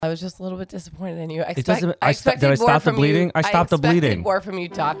I was just a little bit disappointed in you. Did I stop the bleeding? I stopped the bleeding. I expected more from you,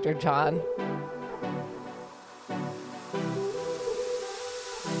 Dr. John.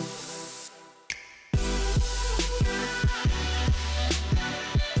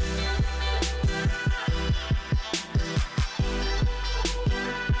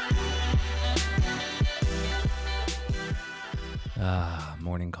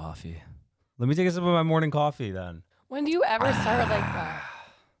 Morning coffee. Let me take a sip of my morning coffee then. When do you ever start like that?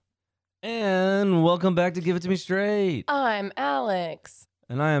 And welcome back to Give It To Me Straight. I'm Alex.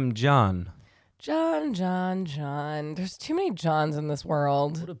 And I am John. John. There's too many Johns in this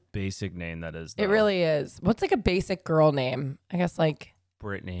world. What a basic name that is, though. It really is. What's like a basic girl name? I guess like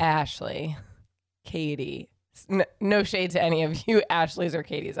Brittany. Ashley, Katie. No shade to any of you Ashleys or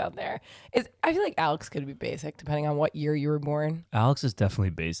Katies out there. I feel like Alex could be basic depending on what year you were born. Alex is definitely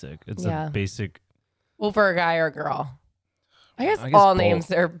basic. It's a basic. Well, for a guy or a girl. I guess all both.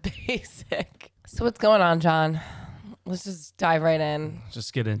 Names are basic. So what's going on, John? Let's just dive right in.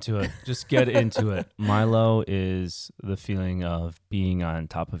 Just get into it. Milo is the feeling of being on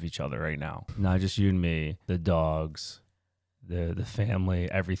top of each other right now. Not just you and me, the dogs, the family,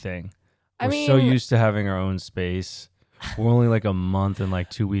 everything. We're so used to having our own space. We're only like a month and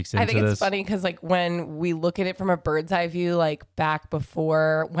like 2 weeks into this. I think it's funny because like when we look at it from a bird's eye view, like back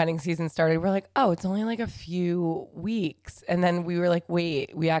before wedding season started, we're like, oh, it's only like a few weeks. And then we were like,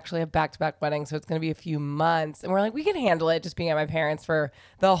 wait, we actually have back-to-back weddings, so it's going to be a few months. And we're like, we can handle it just being at my parents for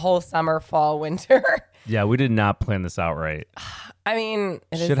the whole summer, fall, winter. Yeah, we did not plan this out right. I mean,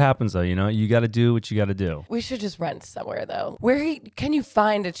 shit happens though, you know? You got to do what you got to do. We should just rent somewhere though. Where can you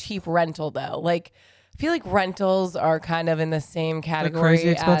find a cheap rental though? Like, I feel like rentals are kind of in the same category. They're crazy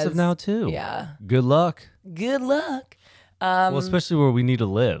expensive now too. Yeah. Good luck. Well, especially where we need to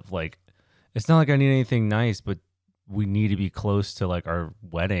live. Like, it's not like I need anything nice, but we need to be close to like our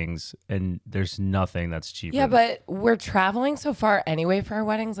weddings, and there's nothing that's cheaper. Yeah, but we're traveling so far anyway for our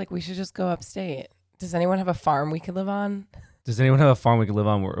weddings. Like, we should just go upstate. Does anyone have a farm we could live on? Does anyone have a farm we could live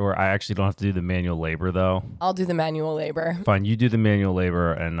on where I actually don't have to do the manual labor, though? I'll do the manual labor. Fine, you do the manual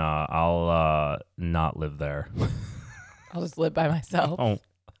labor, and I'll not live there. I'll just live by myself. Don't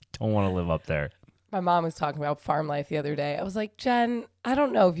want to live up there. My mom was talking about farm life the other day. I was like, Jen, I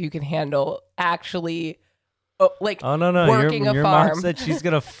don't know if you can handle actually working a your farm. Mom said she's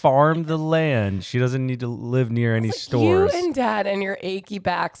going to farm the land. She doesn't need to live near any stores. You and Dad and your achy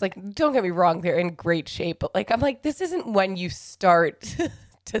backs, like, don't get me wrong, they're in great shape. But like, I'm like, this isn't when you start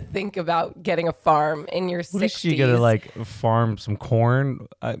to think about getting a farm in your 60s. What is she going to like farm some corn?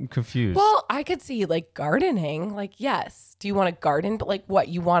 I'm confused. Well, I could see like gardening. Like, yes. Do you want to garden? But like what?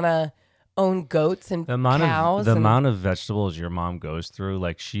 You want to own goats and cows? The amount of vegetables your mom goes through,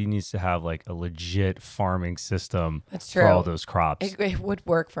 like she needs to have like a legit farming system. That's true. For all those crops. It would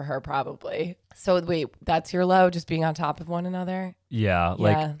work for her probably. So wait, that's your low, just being on top of one another? Yeah.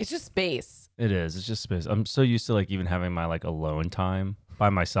 Like it's just space. It is. It's just space. I'm so used to like even having my like alone time by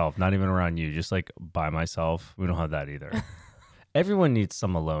myself, not even around you, just like by myself. We don't have that either. Everyone needs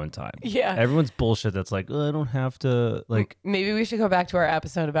some alone time. Yeah. Everyone's bullshit that's like, I don't have to like. Maybe we should go back to our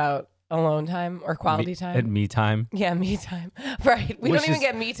episode about alone time or quality time. And me time. Yeah, me time. Right. We don't even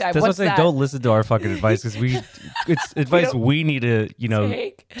get me time. That's what I'm saying. Don't listen to our fucking advice because it's advice we need to,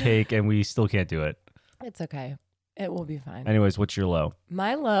 take and we still can't do it. It's okay. It will be fine. Anyways, what's your low?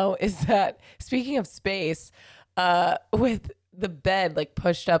 My low is that, speaking of space, with the bed like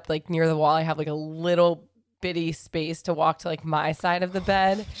pushed up like near the wall, I have like a little bitty space to walk to like my side of the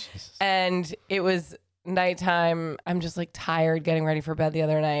bed. And it was nighttime. I'm just like tired getting ready for bed the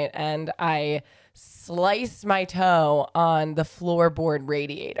other night, and I sliced my toe on the floorboard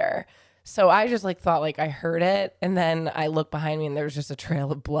radiator. So I just like thought like I heard it, and then I looked behind me and there was just a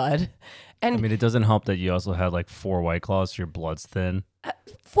trail of blood. And I mean, it doesn't help that you also had like 4 White Claws, so your blood's thin.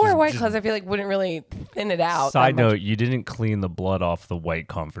 4 White Claws, I feel like wouldn't really thin it out. Side note, you didn't clean the blood off the white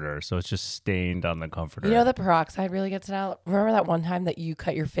comforter, so it's just stained on the comforter. You know the peroxide really gets it out? Remember that one time that you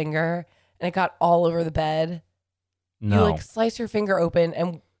cut your finger and it got all over the bed? No. You like sliced your finger open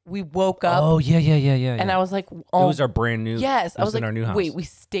and we woke up. Oh, yeah. And I was like, oh. It was our brand new. Yes. I was like, in our new house. Wait, we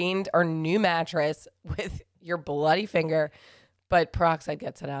stained our new mattress with your bloody finger, but peroxide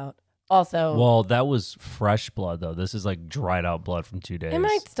gets it out. Also, well, that was fresh blood though. This is like dried out blood from 2 days. It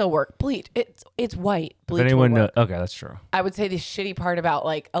might still work. Bleach. It's white. Bleach. If anyone knows, okay, that's true. I would say the shitty part about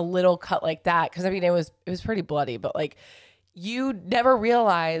like a little cut like that, because I mean it was pretty bloody, but like you never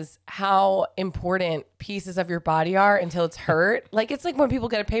realize how important pieces of your body are until it's hurt. Like, it's like when people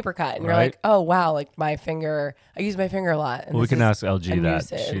get a paper cut and you're Right. like, oh, wow, like my finger, I use my finger a lot. And Well, we this can is ask a LG that.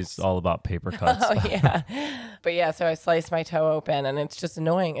 nuisance. She's all about paper cuts. Oh, yeah. But yeah, so I sliced my toe open and it's just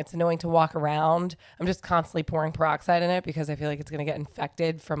annoying. It's annoying to walk around. I'm just constantly pouring peroxide in it because I feel like it's going to get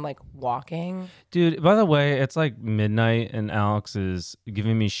infected from like walking. Dude, by the way, it's like midnight and Alex is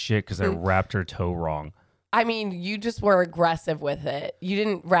giving me shit because I wrapped her toe wrong. I mean, you just were aggressive with it. You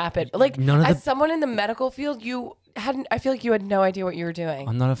didn't wrap it. Like, None of as someone in the medical field, you hadn't, I feel like you had no idea what you were doing.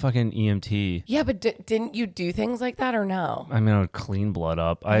 I'm not a fucking EMT. Yeah, but didn't you do things like that or no? I mean, I would clean blood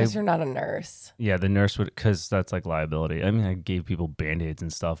up. I guess you're not a nurse. Yeah, the nurse would, because that's like liability. I mean, I gave people Band-Aids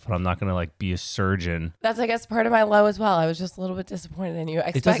and stuff, but I'm not going to like be a surgeon. That's, I guess, part of my low as well. I was just a little bit disappointed in you.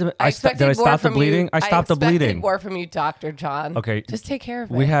 Did I expected stop more the from bleeding? you. I stopped the expected bleeding. more from you, Dr. John. Okay. Just take care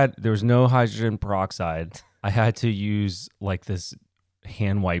of it. There was no hydrogen peroxide. I had to use like this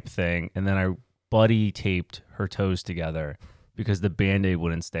hand wipe thing, and then I buddy taped her toes together because the Band-Aid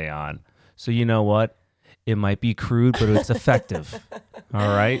wouldn't stay on. So you know what? It might be crude, but it's effective. All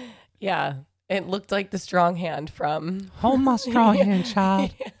right? Yeah. It looked like the strong hand from... Hold my strong hand,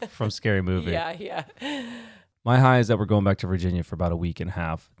 child. From Scary Movie. Yeah. My high is that we're going back to Virginia for about a week and a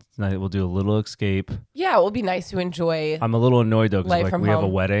half. Tonight we'll do a little escape. Yeah, it will be nice to enjoy. I'm a little annoyed though Life because from we have a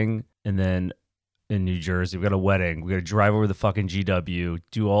home. wedding, and then in New Jersey we got a wedding. We got to drive over the fucking GW,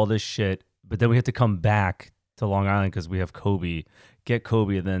 do all this shit, but then we have to come back to Long Island because we have Kobe. Get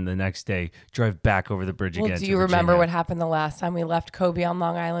Kobe, and then the next day drive back over the bridge Well, again. do to you remember Virginia. what happened the last time we left Kobe on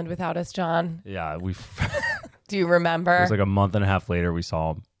Long Island without us, John? Yeah, we. Do you It remember? was like a month and a half later we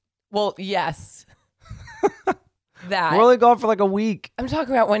saw him. Well, yes. That. We're only gone for like a week. I'm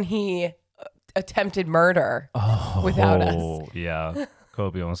talking about when he attempted murder without us. Yeah,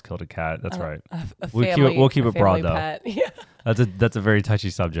 Kobe almost killed a cat. That's right. A We'll keep a it broad, family though. pet. Yeah. That's a very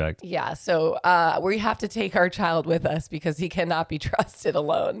touchy subject. Yeah. So we have to take our child with us because he cannot be trusted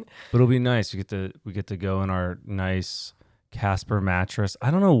alone. But it'll be nice. We get to go in our nice Casper mattress.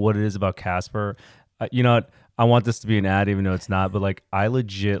 I don't know what it is about Casper. You know what? I want this to be an ad, even though it's not. But like, I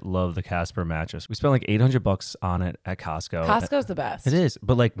legit love the Casper mattress. We spent like $800 on it at Costco. Costco's the best. It is,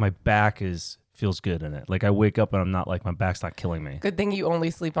 but like my back feels good in it. Like I wake up and I'm not like my back's not killing me. Good thing you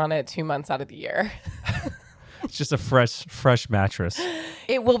only sleep on it 2 months out of the year. It's just a fresh mattress.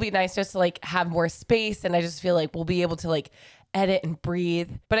 It will be nice just to like have more space, and I just feel like we'll be able to like edit and breathe.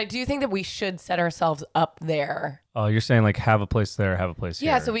 But I do think that we should set ourselves up there. Oh, you're saying like have a place there, have a place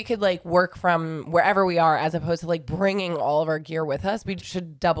here. Yeah, so we could like work from wherever we are as opposed to like bringing all of our gear with us. We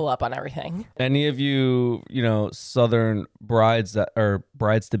should double up on everything. Any of you, Southern brides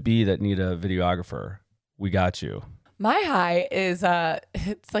to be that need a videographer, we got you. My high is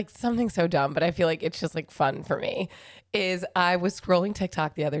it's like something so dumb, but I feel like it's just like fun for me. Is I was scrolling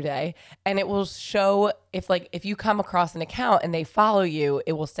TikTok the other day, and it will show if you come across an account and they follow you,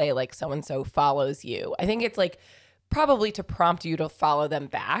 it will say like so and so follows you. I think it's like probably to prompt you to follow them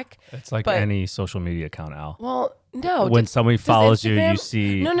back. It's like But- any social media account, Al. Well, no. When somebody follows you, Instagram- you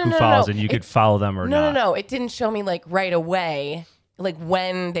see No, who follows, and you could follow them or not. No. It didn't show me like right away, like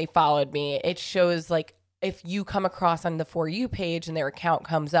when they followed me. It shows like if you come across on the For You page and their account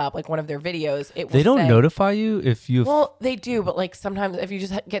comes up, like one of their videos, it will They don't say, notify you if you. Well, they do, but like sometimes if you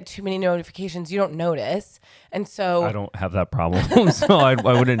just get too many notifications, you don't notice. And so I don't have that problem, so I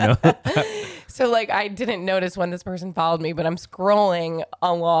wouldn't know. So like I didn't notice when this person followed me, but I'm scrolling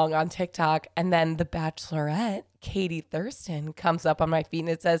along on TikTok, and then The Bachelorette, Katie Thurston, comes up on my feed and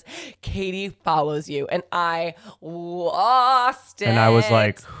it says, Katie follows you. And I lost it. And I was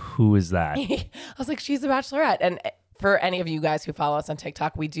like, who is that? I was like, she's The Bachelorette. And for any of you guys who follow us on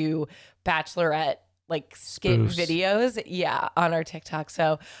TikTok, we do Bachelorette like skit Spoofs. videos. Yeah, on our TikTok.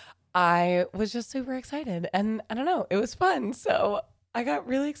 So I was just super excited. And I don't know, it was fun. So I got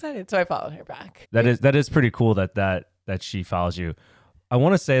really excited. So I followed her back. That is pretty cool that she follows you. I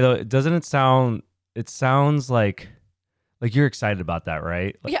want to say though, it sounds like you're excited about that,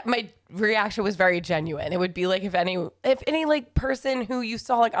 right? Like, Yeah, my reaction was very genuine. It would be like if any like person who you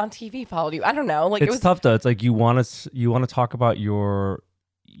saw like on TV followed you. I don't know. Like it's it was tough though. It's like you want to talk about your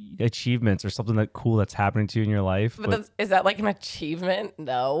achievements or something cool that's happening to you in your life. but is that like an achievement?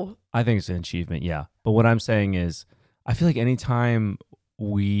 No. I think it's an achievement, yeah. But what I'm saying is, I feel like anytime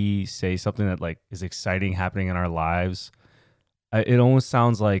we say something that like is exciting happening in our lives, it almost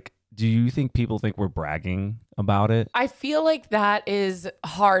sounds like Do you think people think we're bragging about it? I feel like that is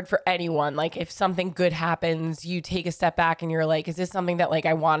hard for anyone. Like if something good happens, you take a step back and you're like, is this something that like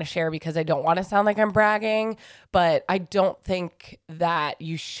I want to share because I don't want to sound like I'm bragging? But I don't think that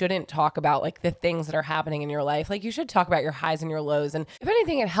you shouldn't talk about like the things that are happening in your life. Like you should talk about your highs and your lows. And if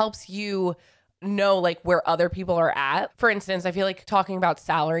anything, it helps you know like where other people are at. For instance, I feel like talking about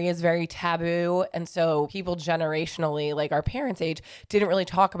salary is very taboo. And so people generationally, like our parents' age, didn't really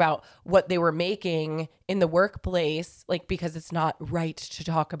talk about what they were making in the workplace, like because it's not right to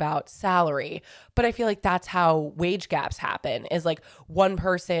talk about salary. But I feel like that's how wage gaps happen, is like one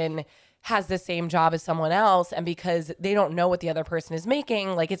person has the same job as someone else, and because they don't know what the other person is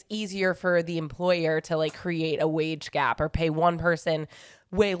making, like it's easier for the employer to like create a wage gap or pay one person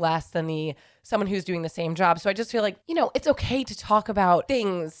way less than the someone who's doing the same job. So I just feel like, you know, it's okay to talk about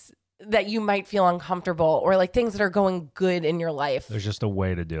things that you might feel uncomfortable or like things that are going good in your life. There's just a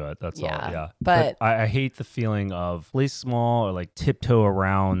way to do it. That's all. Yeah. But I hate the feeling of play small or like tiptoe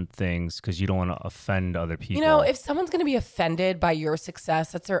around things because you don't want to offend other people. You know, if someone's going to be offended by your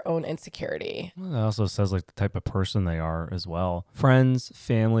success, that's their own insecurity. Well, that also says like the type of person they are as well. Friends,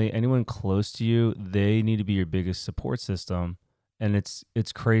 family, anyone close to you, they need to be your biggest support system. And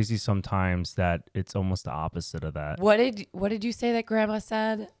it's crazy sometimes that it's almost the opposite of that. What did you say that Grandma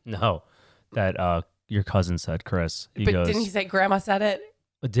said? No, that your cousin said, Chris. Didn't he say Grandma said it?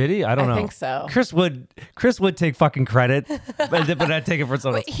 Did he? I don't know. I think so. Chris would take fucking credit, but I'd take it for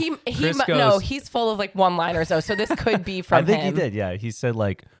someone else. No, he's full of like one-liners though. So this could be from him. I think he did. Yeah, he said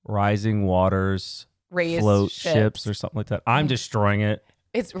like rising waters float ships or something like that. I'm destroying it.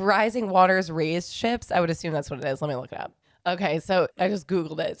 It's rising waters raised ships. I would assume that's what it is. Let me look it up. Okay, so I just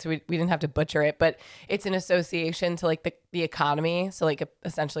Googled it, so we didn't have to butcher it, but it's an association to like the economy. So like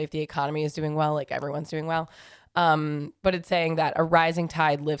essentially if the economy is doing well, like everyone's doing well. But it's saying that a rising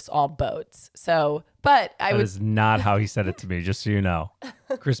tide lifts all boats. So, but that is not how he said it to me, just so you know.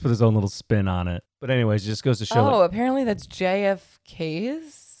 Chris put his own little spin on it. But anyways, it just goes to show. Oh, apparently that's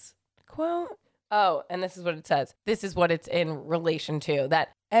JFK's quote. Oh, and this is what it says. This is what it's in relation to, that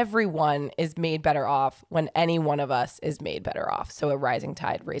everyone is made better off when any one of us is made better off. So a rising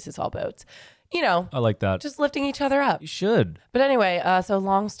tide raises all boats. You know, I like that. Just lifting each other up. You should. But anyway, so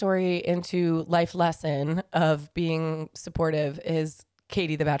long story into life lesson of being supportive is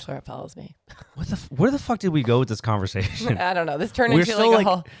Katie the Bachelorette follows me. Where the fuck did we go with this conversation? I don't know. This turned into like a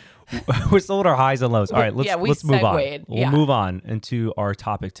whole... We're still at our highs and lows. All right, let's move on. We'll move on into our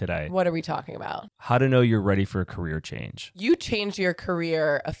topic today. What are we talking about? How to know you're ready for a career change. You changed your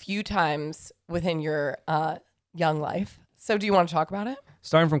career a few times within your young life. So do you want to talk about it?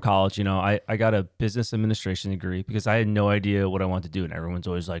 Starting from college, you know, I got a business administration degree because I had no idea what I wanted to do. And everyone's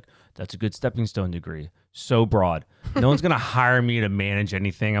always like, that's a good stepping stone degree. So broad. No one's going to hire me to manage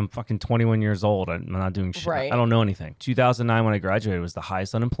anything. I'm fucking 21 years old. I'm not doing shit. Right. I don't know anything. 2009, when I graduated, was the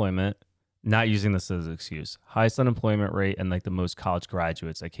highest unemployment. Not using this as an excuse. Highest unemployment rate and like the most college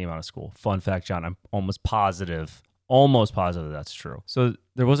graduates that came out of school. Fun fact, John, I'm almost positive that's true. So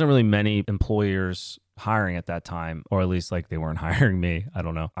there wasn't really many employers hiring at that time, or at least like they weren't hiring me. I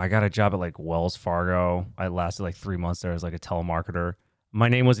don't know. I got a job at like Wells Fargo. I lasted like 3 months there as like a telemarketer. My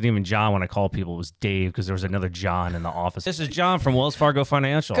name wasn't even John when I called people. It was Dave because there was another John in the office. This is John from Wells Fargo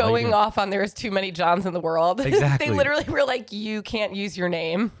Financial. Going off on there's too many Johns in the world. Exactly. They literally were like, you can't use your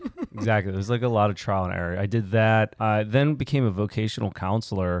name. Exactly. It was like a lot of trial and error. I did that. I then became a vocational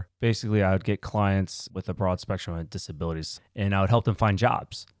counselor. Basically, I would get clients with a broad spectrum of disabilities, and I would help them find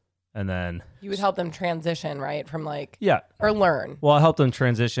jobs. And then you would help them transition, right? From like, yeah. Or learn. Well, I helped them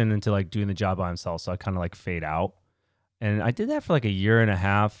transition into like doing the job by themselves. So I kind of like fade out. And I did that for like a year and a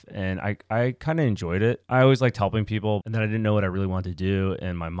half, and I kind of enjoyed it. I always liked helping people, and then I didn't know what I really wanted to do.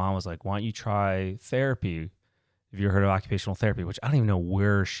 And my mom was like, why don't you try therapy? Have you ever heard of occupational therapy? Which I don't even know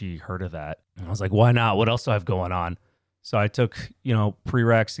where she heard of that. And I was like, why not? What else do I have going on? So I took,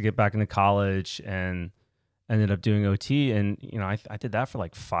 prereqs to get back into college and ended up doing OT. And, I did that for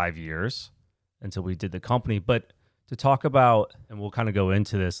like 5 years until we did the company. But to talk about, and we'll kind of go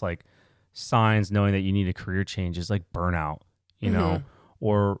into this, like, signs knowing that you need a career change is like burnout,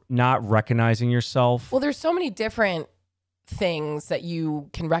 or not recognizing yourself. Well, there's so many different things that you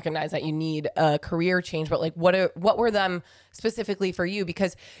can recognize that you need a career change, but like what were them specifically for you?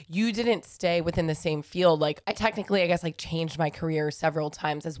 Because you didn't stay within the same field. Like I guess like changed my career several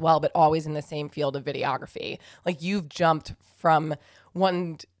times as well, but always in the same field of videography. Like you've jumped from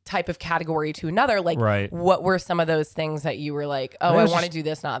one type of category to another. Like right. What were some of those things that you were like, oh, I want to do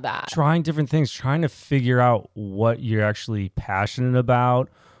this, not that? Trying different things, trying to figure out what you're actually passionate about,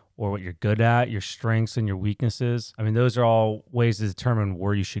 or what you're good at, your strengths and your weaknesses. I mean, those are all ways to determine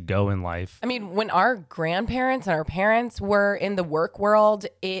where you should go in life. I mean, when our grandparents and our parents were in the work world,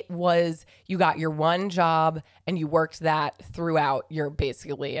 it was you got your one job and you worked that throughout your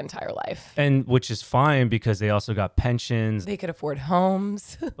basically entire life. And which is fine because they also got pensions. They could afford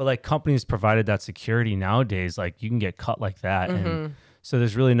homes. But like companies provided that security nowadays, like you can get cut like that. And so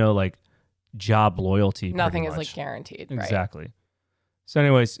there's really no like job loyalty. Nothing is like guaranteed. Exactly. Right? So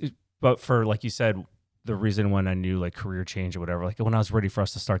anyways, but for, like you said, the reason when I knew like career change or whatever, like when I was ready for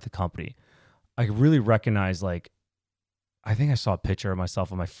us to start the company, I really recognized, like, I think I saw a picture of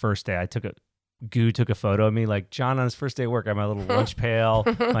myself on my first day. Goo took a photo of me, like John on his first day of work. I had my little lunch pail,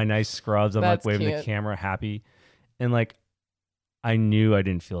 my nice scrubs. I'm like waving the camera, happy. And like, I knew I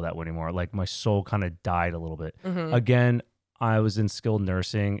didn't feel that way anymore. Like my soul kind of died a little bit. Again, I was in skilled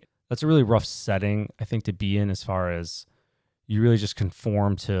nursing. That's a really rough setting, I think, to be in, as far as you really just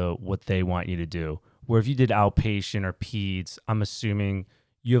conform to what they want you to do. Where if you did outpatient or peds, I'm assuming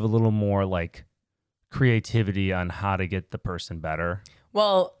you have a little more like creativity on how to get the person better.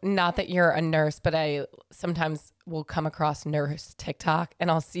 Well, not that you're a nurse, but I sometimes will come across nurse TikTok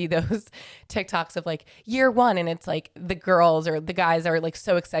and I'll see those TikToks of like year 1 and it's like the girls or the guys are like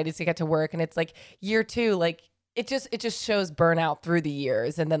so excited to get to work, and it's like year 2, like it just shows burnout through the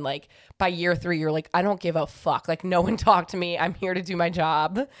years. And then like by year 3, you're like, I don't give a fuck. Like no one talked to me. I'm here to do my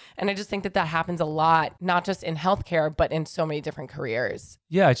job. And I just think that happens a lot, not just in healthcare, but in so many different careers.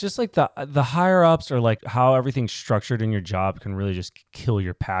 Yeah. It's just like the higher ups, or like how everything's structured in your job, can really just kill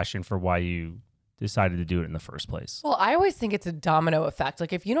your passion for why you decided to do it in the first place. Well, I always think it's a domino effect.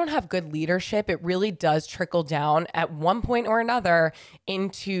 Like if you don't have good leadership, it really does trickle down at one point or another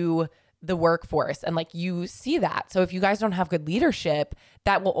into the workforce. And like you see that. So if you guys don't have good leadership,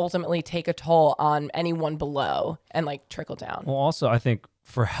 that will ultimately take a toll on anyone below and like trickle down. Well, also, I think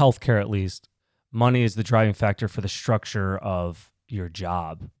for healthcare, at least, money is the driving factor for the structure of your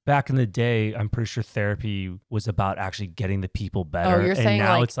job. Back in the day, I'm pretty sure therapy was about actually getting the people better. Oh, you're saying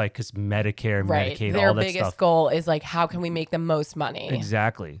now like, it's like, because Medicare, right, Medicaid, their all that biggest stuff. goal is like, how can we make the most money?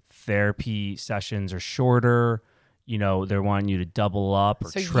 Exactly. Therapy sessions are shorter. You know, they're wanting you to double up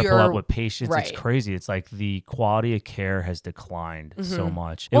or triple up with patients. Right. It's crazy. It's like the quality of care has declined so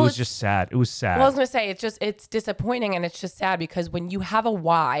much. It was just sad. It was sad. Well, I was going to say, it's disappointing, and it's just sad because when you have a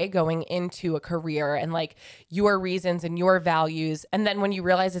why going into a career and like your reasons and your values, and then when you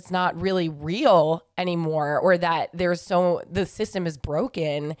realize it's not really real anymore, or that the system is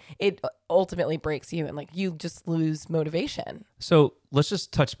broken, it ultimately breaks you and like you just lose motivation. So let's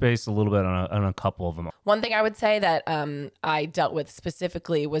just touch base a little bit on a couple of them. One thing I would say that I dealt with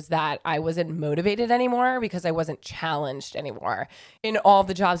specifically was that I wasn't motivated anymore because I wasn't challenged anymore. In all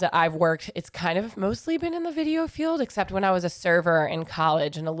the jobs that I've worked, it's kind of mostly been in the video field, except when I was a server in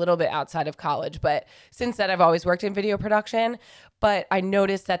college and a little bit outside of college. But since then, I've always worked in video production. But I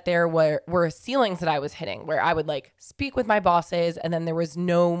noticed that there were ceilings that I was hitting where I would like speak with my bosses, and then there was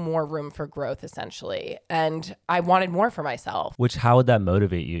no more room for growth, essentially. And I wanted more for myself. Which, how would that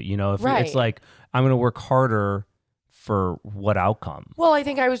motivate you? You know, if it's like, I'm going to work harder for what outcome? Well, I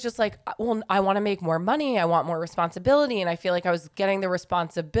think I was just like, well, I want to make more money. I want more responsibility. And I feel like I was getting the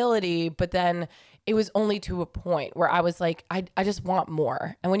responsibility, but then it was only to a point where I was like, I just want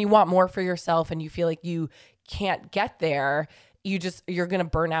more. And when you want more for yourself and you feel like you can't get there, you're going to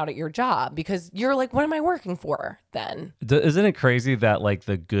burn out at your job because you're like, what am I working for then? Isn't it crazy that like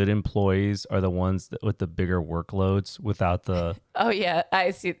the good employees are the ones with the bigger workloads without the... Oh yeah, I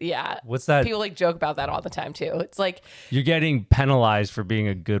see. Yeah. What's that? People like joke about that all the time too. It's like, you're getting penalized for being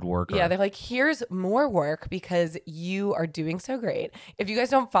a good worker. Yeah. They're like, here's more work because you are doing so great. If you guys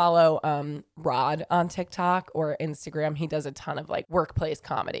don't follow Rod on TikTok or Instagram, he does a ton of like workplace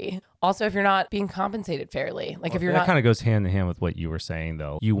comedy. Also, if you're not being compensated fairly, like if you're that not... kind of goes hand in hand with what you were saying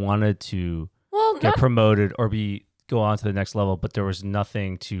though. You wanted to get not promoted or go on to the next level, but there was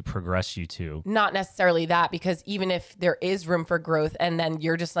nothing to progress you to. Not necessarily that, because even if there is room for growth and then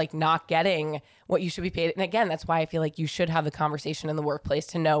you're just like not getting what you should be paid. And again, that's why I feel like you should have the conversation in the workplace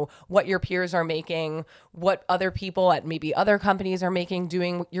to know what your peers are making, what other people at maybe other companies are making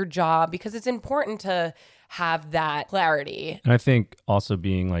doing your job, because it's important to have that clarity. And I think also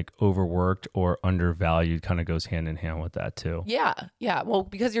being like overworked or undervalued kind of goes hand in hand with that too. Yeah. Yeah. Well,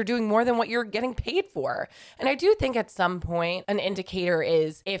 because you're doing more than what you're getting paid for. And I do think at some point an indicator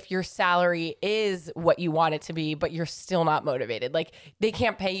is if your salary is what you want it to be, but you're still not motivated. Like they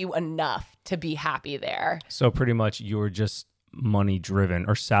can't pay you enough to be happy there. So pretty much you're just money driven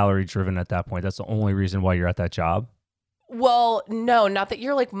or salary driven at that point. That's the only reason why you're at that job. Well, no, not that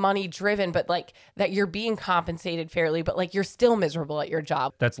you're like money driven, but like that you're being compensated fairly, but like you're still miserable at your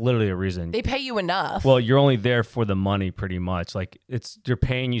job. That's literally a reason. They pay you enough. Well, you're only there for the money pretty much. Like they're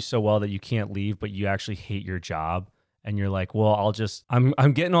paying you so well that you can't leave, but you actually hate your job. And you're like, well,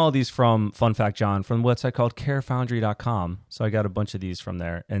 I'm getting all these from, fun fact, John, from a website called carefoundry.com. So I got a bunch of these from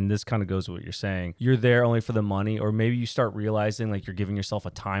there. And this kind of goes with what you're saying. You're there only for the money, or maybe you start realizing like you're giving yourself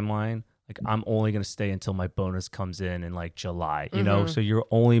a timeline. Like, I'm only going to stay until my bonus comes in like July, you know? So your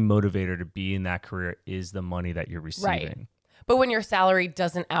only motivator to be in that career is the money that you're receiving. Right. But when your salary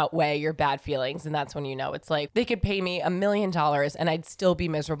doesn't outweigh your bad feelings, and that's when you know it's like they could pay me $1 million and I'd still be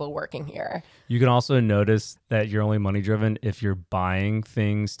miserable working here. You can also notice that you're only money driven if you're buying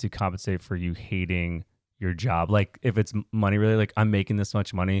things to compensate for you hating your job. Like if it's money really, like I'm making this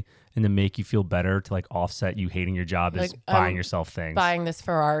much money, and to make you feel better, to like offset you hating your job, is buying yourself things. Buying this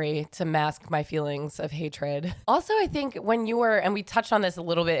Ferrari to mask my feelings of hatred. Also, I think when you were, and we touched on this a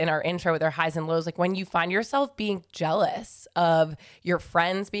little bit in our intro with our highs and lows, like when you find yourself being jealous of your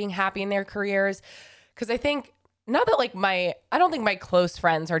friends being happy in their careers, because I think not that like I don't think my close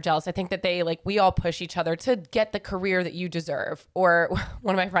friends are jealous. I think that we all push each other to get the career that you deserve. Or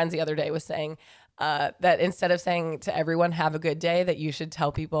one of my friends the other day was saying, that instead of saying to everyone, have a good day, that you should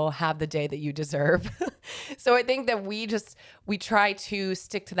tell people, have the day that you deserve. So I think that we try to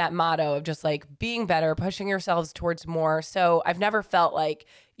stick to that motto of just like being better, pushing yourselves towards more. So I've never felt like,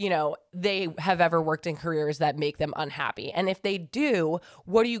 they have ever worked in careers that make them unhappy. And if they do,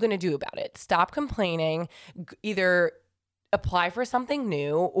 what are you going to do about it? Stop complaining, either apply for something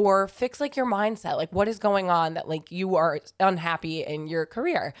new or fix like your mindset. Like what is going on that like you are unhappy in your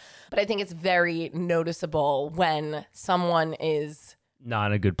career? But I think it's very noticeable when someone is not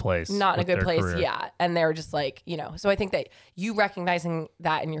in a good place. Career. Yeah. And they're just like, so I think that you recognizing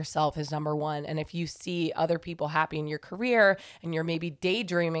that in yourself is number one. And if you see other people happy in your career and you're maybe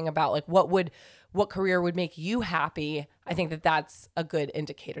daydreaming about like what career would make you happy, I think that that's a good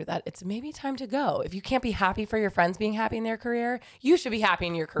indicator that it's maybe time to go. If you can't be happy for your friends being happy in their career, you should be happy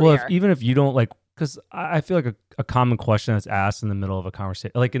in your career. Well, even if you don't like, because I feel like a common question that's asked in the middle of a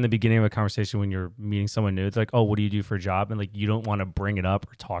conversation, like in the beginning of a conversation when you're meeting someone new, it's like, oh, what do you do for a job? And like, you don't want to bring it up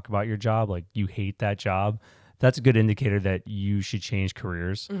or talk about your job. Like you hate that job. That's a good indicator that you should change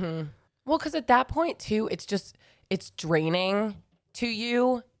careers. Mm-hmm. Well, because at that point too, it's draining to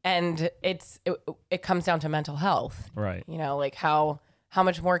you. And it comes down to mental health. Right. Like how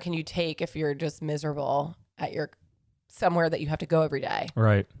much more can you take if you're just miserable at your somewhere that you have to go every day?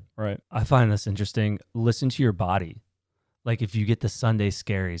 Right. I find this interesting. Listen to your body. Like if you get the Sunday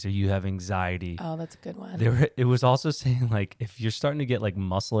scaries or you have anxiety. Oh, that's a good one. It was also saying like if you're starting to get like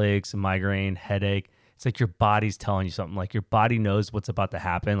muscle aches, migraine, headache, it's like your body's telling you something. Like your body knows what's about to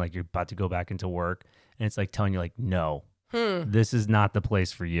happen. Like you're about to go back into work, and it's like telling you like, no. This is not the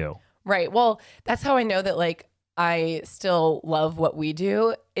place for you. Right. Well, that's how I know that like I still love what we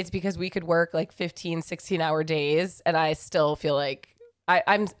do. It's because we could work like 15, 16-hour days and I still feel like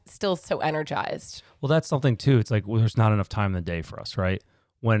I'm still so energized. Well, that's something too. It's like there's not enough time in the day for us, right?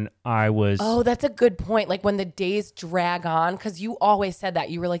 When I was... Oh, that's a good point. Like when the days drag on, because you always said that.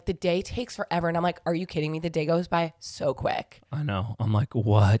 You were like, the day takes forever. And I'm like, are you kidding me? The day goes by so quick. I know. I'm like,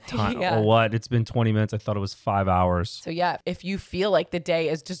 what time? Yeah. What? It's been 20 minutes. I thought it was 5 hours. So yeah, if you feel like the day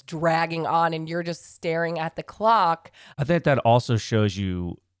is just dragging on and you're just staring at the clock. I think that also shows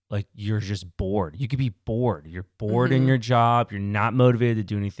you like you're just bored. You could be bored. You're bored in your job. You're not motivated to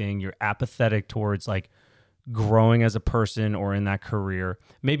do anything. You're apathetic towards like growing as a person or in that career.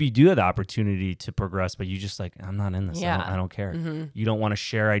 Maybe you do have the opportunity to progress, but you just like, I'm not in this. Yeah. I don't care. You don't want to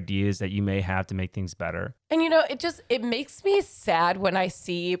share ideas that you may have to make things better. And it makes me sad when I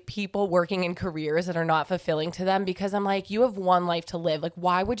see people working in careers that are not fulfilling to them, because I'm like, you have one life to live. Like,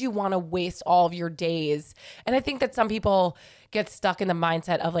 why would you want to waste all of your days? And I think that some people get stuck in the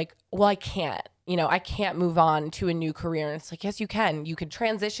mindset of like, well, I can't. I can't move on to a new career. And it's like, yes, you can. You can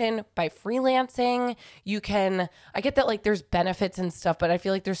transition by freelancing. I get that like there's benefits and stuff, but I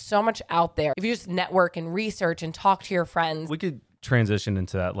feel like there's so much out there. If you just network and research and talk to your friends. We could transition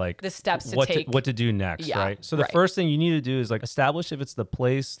into that, like the steps to take. What to do next, right? So the first thing you need to do is like establish if it's the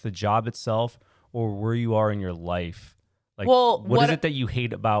place, the job itself, or where you are in your life. Like, what is it that you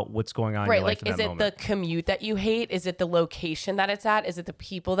hate about what's going on in your life in that moment? Is it the commute that you hate? Is it the location that it's at? Is it the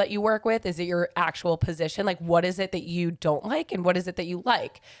people that you work with? Is it your actual position? Like, what is it that you don't like and what is it that you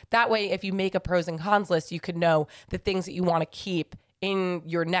like? That way, if you make a pros and cons list, you could know the things that you want to keep in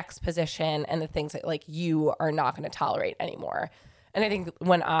your next position and the things that like you are not going to tolerate anymore. And I think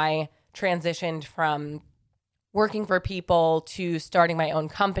when I transitioned from working for people to starting my own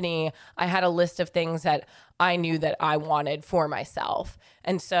company, I had a list of things that I knew that I wanted for myself.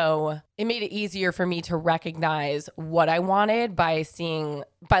 And so it made it easier for me to recognize what I wanted by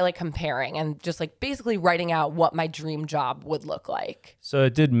like comparing and just like basically writing out what my dream job would look like. So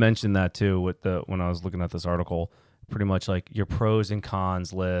it did mention that too when I was looking at this article, pretty much like your pros and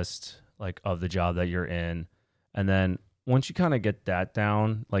cons list like of the job that you're in. And then once you kind of get that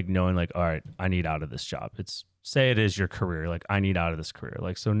down, like knowing like, all right, I need out of this job. Say it is your career. Like I need out of this career.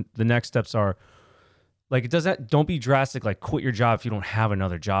 Like, so the next steps are like, don't be drastic. Like quit your job if you don't have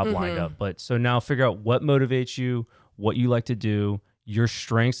another job lined up. But so now figure out what motivates you, what you like to do, your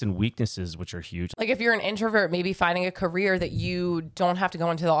strengths and weaknesses, which are huge. Like if you're an introvert, maybe finding a career that you don't have to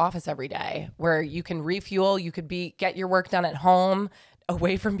go into the office every day, where you can refuel, you could get your work done at home,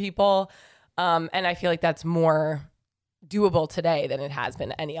 away from people. And I feel like that's more doable today than it has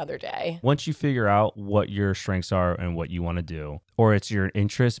been any other day. Once you figure out what your strengths are and what you want to do, or it's your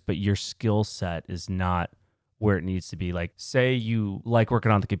interest, but your skill set is not where it needs to be. Like say you like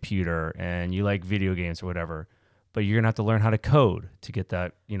working on the computer and you like video games or whatever, but you're gonna have to learn how to code to get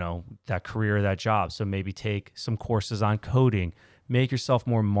that, that career, that job. So maybe take some courses on coding, make yourself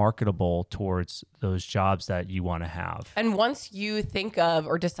more marketable towards those jobs that you want to have. And once you think of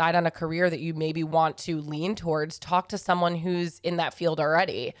or decide on a career that you maybe want to lean towards, talk to someone who's in that field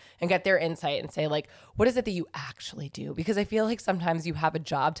already and get their insight and say like, what is it that you actually do? Because I feel like sometimes you have a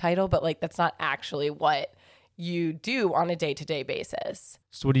job title, but like that's not actually what you do on a day-to-day basis.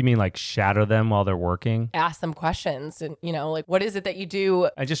 So what do you mean, like shadow them while they're working? Ask them questions and, like, what is it that you do?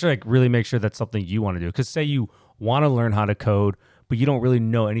 I just like really make sure that's something you want to do. Because say you want to learn how to code, but you don't really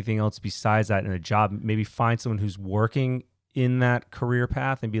know anything else besides that in a job, maybe find someone who's working in that career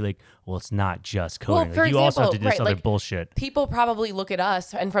path and be like, well, it's not just coding. Well, for you example, also have to do this right, other like, bullshit. People probably look at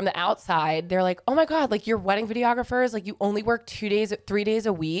us and from the outside, they're like, oh my God, like you're wedding videographers, like you only work 3 days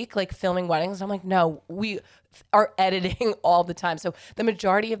a week, like filming weddings. And I'm like, no, we are editing all the time. So the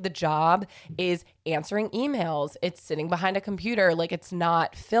majority of the job is answering emails. It's sitting behind a computer. Like it's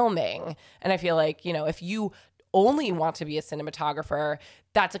not filming. And I feel like, if you only want to be a cinematographer,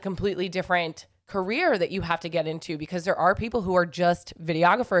 that's a completely different career that you have to get into, because there are people who are just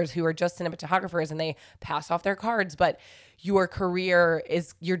videographers, who are just cinematographers, and they pass off their cards. But your career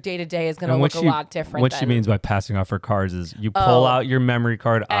is, your day-to-day is going to look a lot different. What she means by passing off her cards is you pull out your memory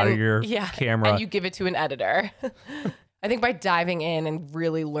card out of your camera. And you give it to an editor. I think by diving in and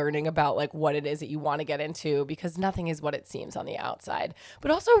really learning about like what it is that you want to get into, because nothing is what it seems on the outside, but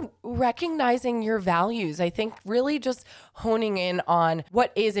also recognizing your values. I think really just honing in on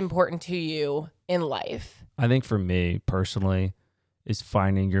what is important to you in life. I think for me personally is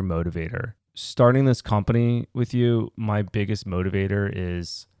finding your motivator. Starting this company with you, my biggest motivator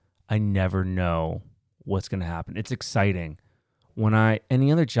is I never know what's going to happen. It's exciting.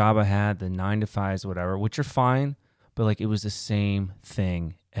 Any other job I had, the 9 to 5s, whatever, which are fine, but like it was the same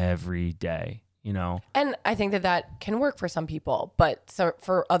thing every day, And I think that can work for some people, but so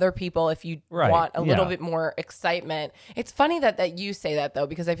for other people, if you want a little bit more excitement, it's funny that you say that though,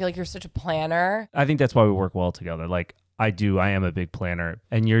 because I feel like you're such a planner. I think that's why we work well together. Like I am a big planner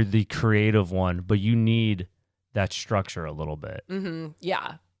and you're the creative one, but you need that structure a little bit. Mm-hmm.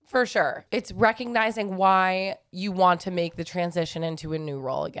 Yeah. For sure. It's recognizing why you want to make the transition into a new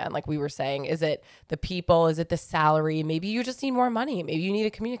role again. Like we were saying, is it the people? Is it the salary? Maybe you just need more money. Maybe you need to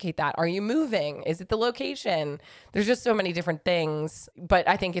communicate that. Are you moving? Is it the location? There's just so many different things. But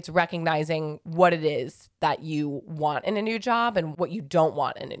I think it's recognizing what it is that you want in a new job and what you don't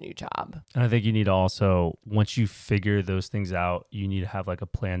want in a new job. And I think you need to also, once you figure those things out, you need to have like a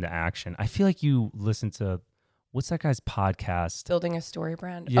plan to action. I feel like you listen to, what's that guy's podcast? Building a Story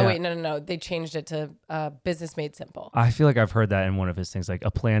Brand. Yeah. Oh, wait, no. They changed it to Business Made Simple. I feel like I've heard that in one of his things, like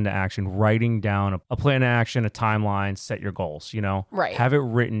a plan to action, writing down a plan to action, a timeline, set your goals, Right. Have it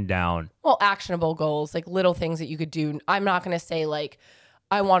written down. Well, actionable goals, like little things that you could do. I'm not going to say like,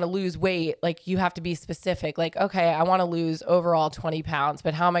 I want to lose weight. Like you have to be specific. Like, okay, I want to lose overall 20 pounds,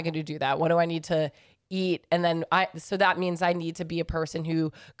 but how am I going to do that? What do I need to eat? And then so that means I need to be a person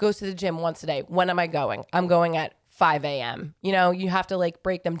who goes to the gym once a day. When am I going? I'm going at 5 a.m. You have to like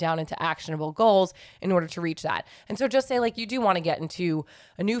break them down into actionable goals in order to reach that. And so just say like you do want to get into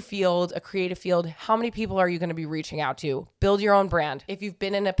a new field, a creative field. How many people are you going to be reaching out to? Build your own brand. If you've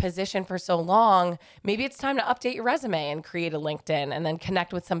been in a position for so long, maybe it's time to update your resume and create a LinkedIn and then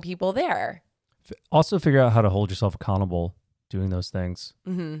connect with some people there. Also figure out how to hold yourself accountable doing those things.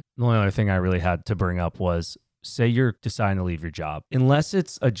 Mm-hmm. The only other thing I really had to bring up was, say you're deciding to leave your job. Unless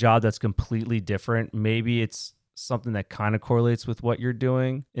it's a job that's completely different, maybe it's something that kind of correlates with what you're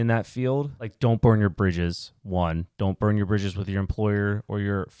doing in that field. Like, don't burn your bridges. One, don't burn your bridges with your employer or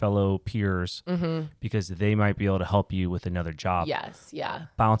your fellow peers because they might be able to help you with another job. Yes. Yeah.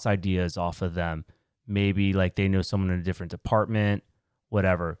 Bounce ideas off of them. Maybe like they know someone in a different department,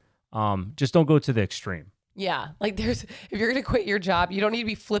 whatever. Just don't go to the extreme. Yeah. Like if you're going to quit your job, you don't need to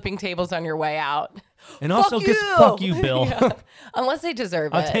be flipping tables on your way out. And also, fuck you, Bill. Yeah. Unless they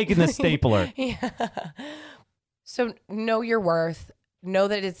deserve it. I'm taking the stapler. Yeah. So know your worth. Know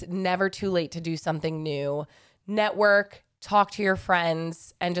that it's never too late to do something new. Network, talk to your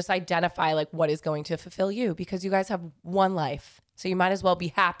friends, and just identify like what is going to fulfill you, because you guys have one life. So you might as well be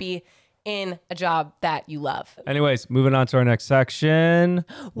happy in a job that you love. Anyways, moving on to our next section.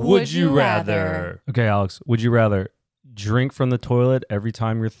 Would you rather? Okay, Alex, would you rather drink from the toilet every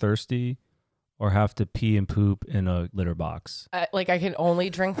time you're thirsty or have to pee and poop in a litter box? Like I can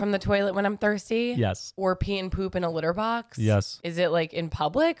only drink from the toilet when I'm thirsty? Yes. Or pee and poop in a litter box? Yes. Is it like in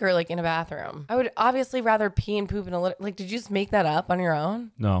public or like in a bathroom? I would obviously rather pee and poop in a litter. Like, did you just make that up on your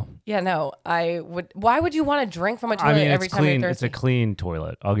own? No. Yeah, no. I would. Why would you want to drink from a toilet every it's time clean. you're It's thirsty? a clean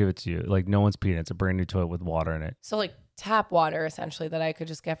toilet. I'll give it to you. Like, no one's peeing. It's a brand new toilet with water in it. So like tap water essentially that I could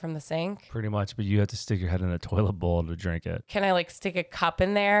just get from the sink. Pretty much, but you have to stick your head in a toilet bowl to drink it. Can I like stick a cup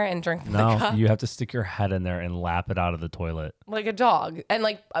in there and drink from the No, cup? you have to stick your head in there and lap it out of the toilet. Like a dog. And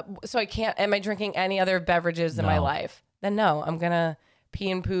like, so I can't, am I drinking any other beverages in my No. life? Then no, I'm going to pee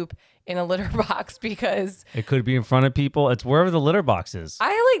and poop in a litter box because It could be in front of people. It's wherever the litter box is.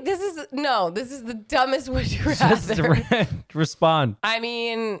 this is the dumbest would you Just rather. respond. I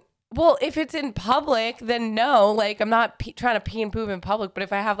mean, well, if it's in public, then no. Like, I'm not trying to pee and poop in public, but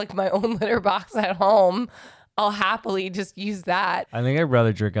if I have like my own litter box at home, I'll happily just use that. I think I'd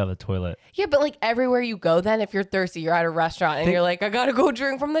rather drink out of the toilet. Yeah, but like everywhere you go, then if you're thirsty, you're at a restaurant and you're like, I gotta go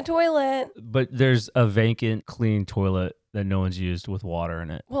drink from the toilet. But there's a vacant, clean toilet that no one's used with water in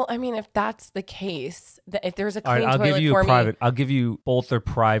it. Well, I mean, if that's the case, if there's a All clean right, I'll toilet give you for a private. me, I'll give you both their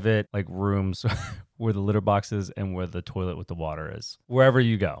private like rooms where the litter box is and where the toilet with the water is. Wherever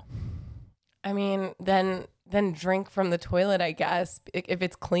you go. I mean, then drink from the toilet, I guess, if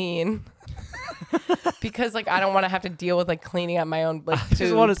it's clean. Because like I don't want to have to deal with like cleaning up my own like I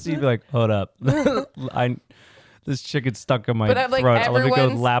just want to see you be like, hold up. This chicken's stuck in my But I'm like, throat. Let me go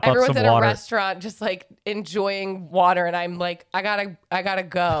lap up everyone's some at water. a restaurant just like enjoying water, and I'm like, I gotta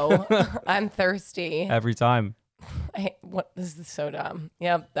go. I'm thirsty. Every time. This is so dumb.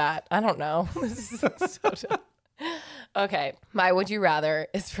 Yep, that. I don't know. This is so dumb. Okay, my would you rather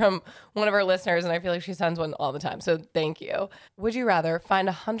is from one of our listeners, and I feel like she sends one all the time, so thank you. Would you rather find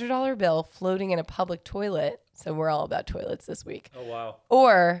a $100 bill floating in a public toilet? So we're all about toilets this week. Oh, wow.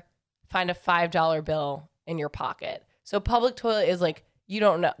 Or find a $5 bill in your pocket. So public toilet is like, you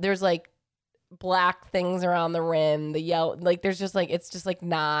don't know. There's like black things around the rim, the yellow, like there's just like, it's just like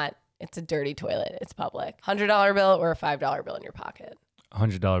not, it's a dirty toilet. It's public. $100 bill or a $5 bill in your pocket.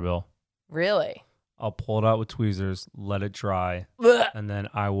 $100 bill. Really? I'll pull it out with tweezers, let it dry, Blech. and then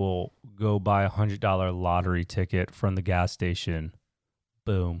I will go buy $100 lottery ticket from the gas station.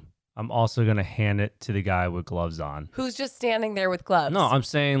 Boom. I'm also going to hand it to the guy with gloves on. Who's just standing there with gloves? No, I'm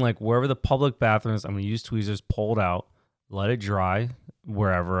saying like wherever the public bathrooms, I'm going to use tweezers, pull it out, let it dry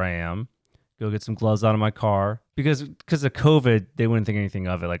wherever I am, go get some gloves out of my car. Because of COVID, they wouldn't think anything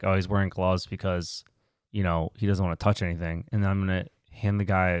of it. Like, oh, he's wearing gloves because, you know, he doesn't want to touch anything. And then I'm going to hand the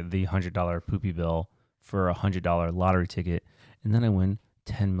guy the $100 poopy bill for a $100 lottery ticket. And then I win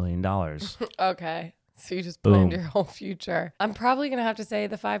 $10 million. Okay. So you just Boom. planned your whole future. I'm probably going to have to say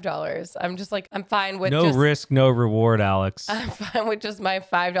the $5. I'm just like, I'm fine with No just, risk, no reward, Alex. I'm fine with just my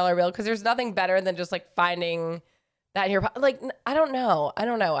 $5 bill because there's nothing better than just like finding that in your like I don't know.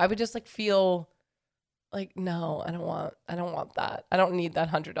 I would just like feel like no, I don't want that. I don't need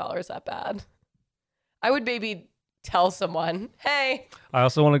that $100 that bad. I would maybe tell someone, hey. I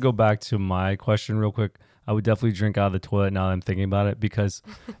also want to go back to my question real quick. I would definitely drink out of the toilet now that I'm thinking about it because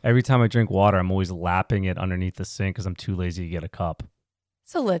every time I drink water, I'm always lapping it underneath the sink because I'm too lazy to get a cup.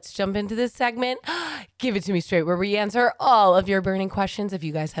 So let's jump into this segment. Give it to me straight, where we answer all of your burning questions. If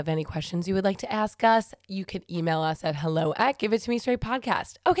you guys have any questions you would like to ask us, you can email us at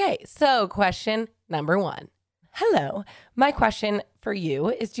hello@giveittomestraightpodcast. Okay, so question number 1. Hello, my question for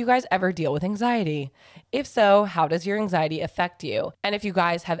you is, do you guys ever deal with anxiety? If so, how does your anxiety affect you? And if you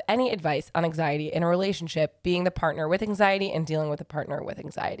guys have any advice on anxiety in a relationship, being the partner with anxiety and dealing with a partner with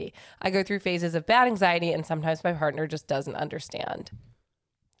anxiety. I go through phases of bad anxiety and sometimes my partner just doesn't understand.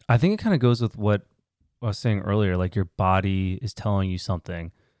 I think it kind of goes with what I was saying earlier, like your body is telling you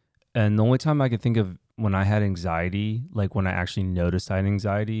something. And the only time I could think of when I had anxiety, like when I actually noticed I had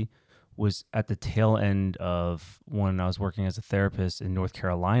anxiety, was at the tail end of when I was working as a therapist in North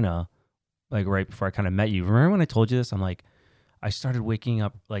Carolina, like right before I kind of met you. Remember when I told you this? I'm like, I started waking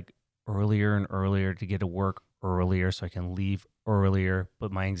up like earlier and earlier to get to work earlier so I can leave earlier.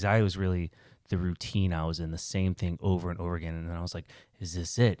 But my anxiety was really the routine I was in, the same thing over and over again. And then I was like, is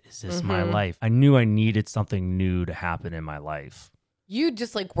this it? Is this my life? I knew I needed something new to happen in my life. You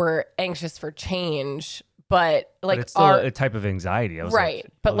just like were anxious for change, but like But it's still a type of anxiety. I was right.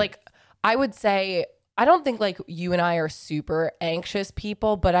 But like, I would say, I don't think like you and I are super anxious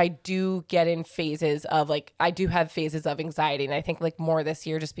people, but I do get in phases of like, I do have phases of anxiety. And I think like more this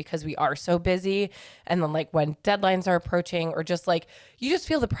year just because we are so busy. And then like when deadlines are approaching or just like, you just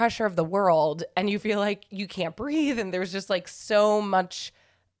feel the pressure of the world and you feel like you can't breathe. And there's just like so much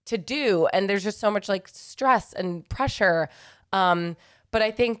to do. And there's just so much like stress and pressure. But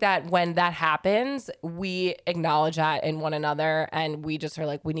I think that when that happens, we acknowledge that in one another and we just are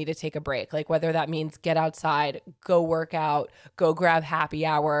like, we need to take a break. Like whether that means get outside, go work out, go grab happy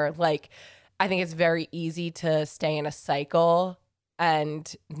hour. Like I think it's very easy to stay in a cycle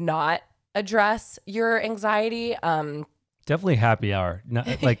and not address your anxiety. Definitely happy hour.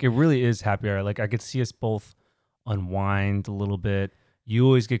 Like it really is happy hour. Like I could see us both unwind a little bit. You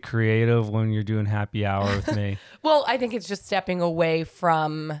always get creative when you're doing happy hour with me. Well, I think it's just stepping away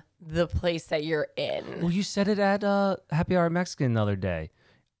from the place that you're in. Well, you said it at Happy Hour Mexican the other day.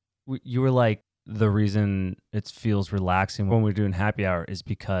 You were like, the reason it feels relaxing when we're doing happy hour is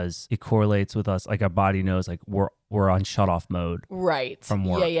because it correlates with us. Like our body knows like we're on shut off mode. Right. From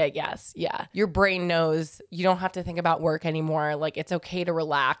work. Yeah. Your brain knows you don't have to think about work anymore. Like it's okay to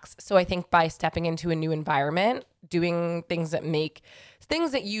relax. So I think by stepping into a new environment, doing things that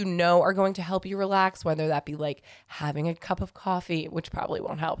you know are going to help you relax, whether that be like having a cup of coffee, which probably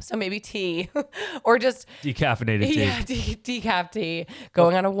won't help. So maybe tea or just decaffeinated tea. Yeah, decaf tea,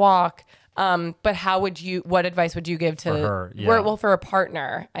 going on a walk. But what advice would you give to for her? Yeah. For a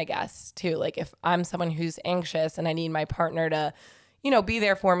partner, I guess, too. Like if I'm someone who's anxious and I need my partner to, be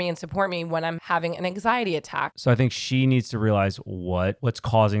there for me and support me when I'm having an anxiety attack. So I think she needs to realize what's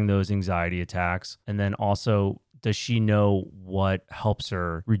causing those anxiety attacks. And then also, does she know what helps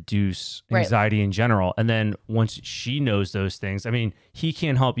her reduce anxiety in general? And then once she knows those things, I mean, he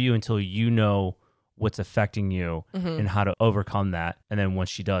can't help you until you know what's affecting you and how to overcome that. And then once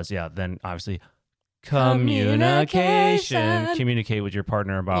she does, then obviously communication. Communicate with your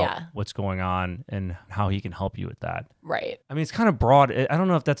partner about what's going on and how he can help you with that. Right. I mean, it's kind of broad. I don't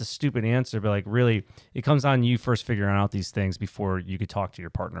know if that's a stupid answer, but like really, it comes on you first figuring out these things before you could talk to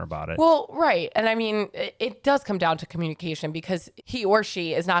your partner about it. Well, right. And I mean, it does come down to communication because he or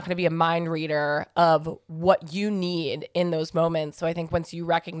she is not going to be a mind reader of what you need in those moments. So I think once you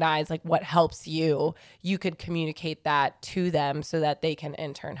recognize like what helps you, you could communicate that to them so that they can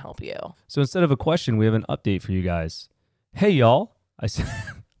in turn help you. So instead of a question, we have an update for you guys. Hey, y'all. I said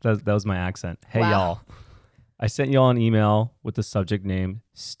that was my accent. Hey, y'all. I sent y'all an email with the subject name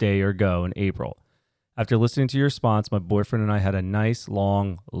Stay or Go in April. After listening to your response, my boyfriend and I had a nice,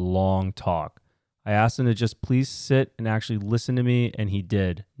 long talk. I asked him to just please sit and actually listen to me, and he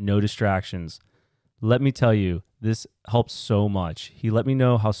did. No distractions. Let me tell you, this helped so much. He let me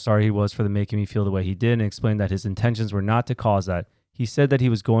know how sorry he was for making me feel the way he did and explained that his intentions were not to cause that. He said that he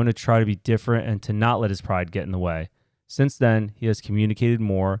was going to try to be different and to not let his pride get in the way. Since then, he has communicated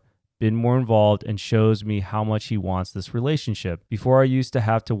more, been more involved, and shows me how much he wants this relationship. Before I used to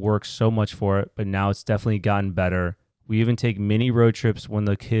have to work so much for it, but now it's definitely gotten better. We even take mini road trips when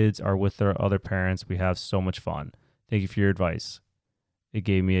the kids are with their other parents. We have so much fun. Thank you for your advice. It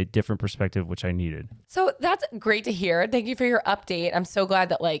gave me a different perspective, which I needed. So that's great to hear. Thank you for your update. I'm so glad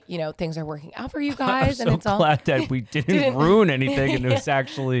that things are working out for you guys. I'm so glad that we didn't ruin anything and it was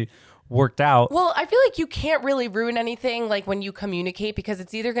actually worked out. Well, I feel like you can't really ruin anything like when you communicate because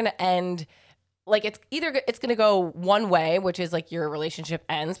it's either going to end like it's going to go one way, which is like your relationship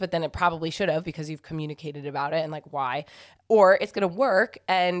ends, but then it probably should have because you've communicated about it and like why, or it's going to work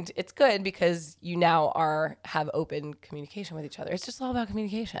and it's good because you now have open communication with each other. It's just all about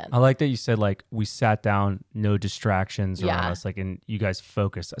communication. I like that you said like we sat down, no distractions around us, like, and you guys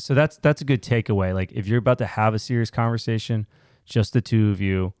focused. So that's a good takeaway. Like if you're about to have a serious conversation, just the two of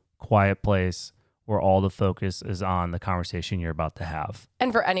you, quiet place, where all the focus is on the conversation you're about to have.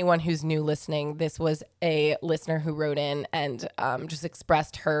 And for anyone who's new listening, this was a listener who wrote in and just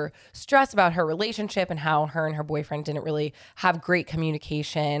expressed her stress about her relationship and how her and her boyfriend didn't really have great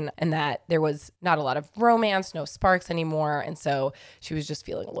communication and that there was not a lot of romance, no sparks anymore. And so she was just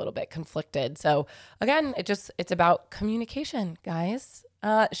feeling a little bit conflicted. So again, it's about communication, guys.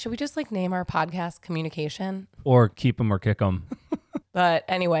 Should we just name our podcast Communication? Or keep them or kick them. But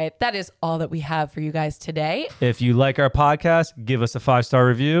anyway, that is all that we have for you guys today. If you like our podcast, give us a 5-star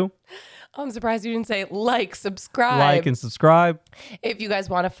review. I'm surprised you didn't say like, subscribe. Like and subscribe. If you guys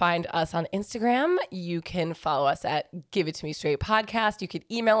want to find us on Instagram, you can follow us at Give It To Me Straight Podcast. You could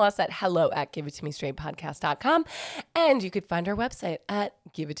email us at hello@giveittomestraightpodcast.com. And you could find our website at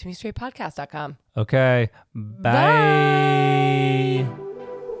giveittomestraightpodcast.com. Okay. Bye.